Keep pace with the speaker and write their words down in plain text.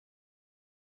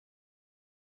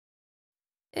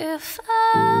If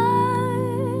I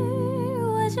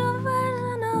was your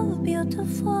version of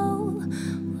beautiful,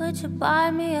 would you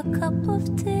buy me a cup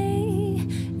of tea,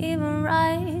 even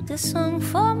write a song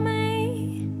for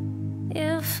me?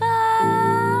 If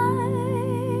I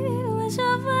was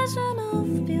your version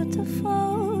of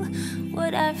beautiful,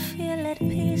 would I feel at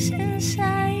peace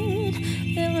inside,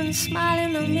 even smile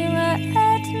in the mirror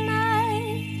at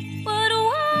night? But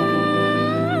what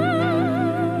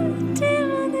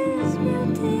even is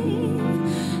beauty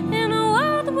in a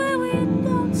world where we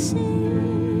don't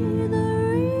see the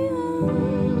real?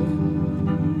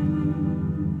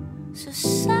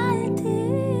 Society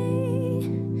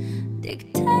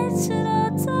dictates it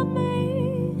all to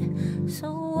me,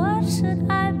 so what should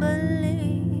I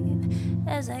believe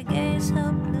as I gaze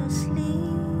helplessly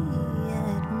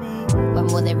at me? When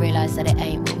will they realise that it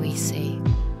ain't what we see?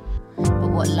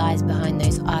 But what lies behind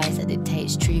those eyes that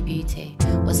dictates true beauty?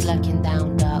 What's lurking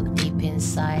down dark, deep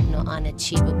inside? Not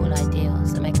unachievable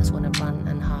ideals that make us want to run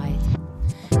and hide.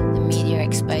 The media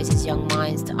exposes young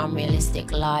minds to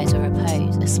unrealistic lies or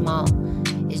oppose. A smile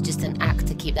is just an act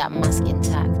to keep that mask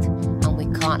intact. And we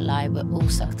can't lie, we're all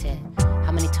sucked in.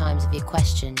 How many times have you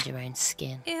questioned your own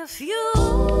skin? If you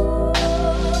were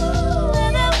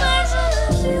that version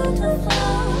of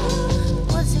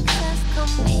beautiful, would success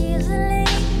come easily?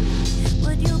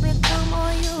 Would you become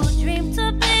all you dream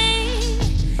to be?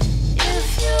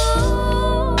 If you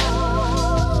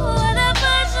were that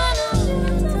version of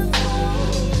beautiful,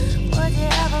 would you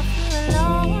ever feel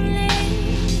lonely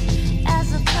as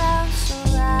the clouds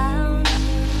surround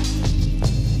you?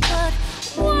 But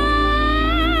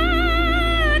what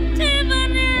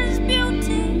even is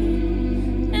beauty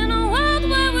in a world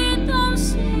where we don't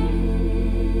see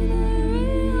the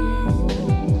real?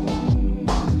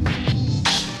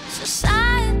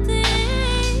 Society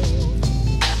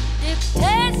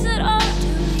dictates it all to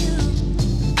you,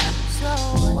 so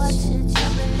what should you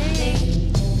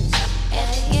believe? As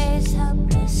you gaze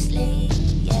helplessly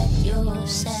at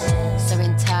yourself. So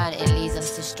in turn it leads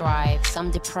us to strive,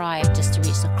 some deprived just to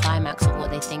reach the climax of what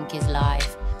they think is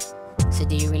life. So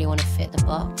do you really want to fit the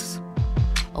box?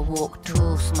 Or walk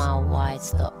tall, smile wide,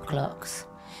 stop clocks?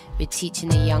 We're teaching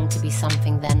the young to be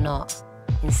something they're not,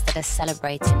 instead of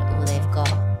celebrating all they've got.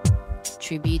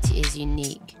 True beauty is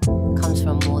unique, comes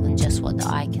from more than just what the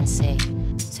eye can see.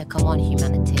 So come on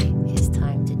humanity, it's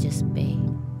time to just be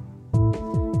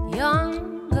Young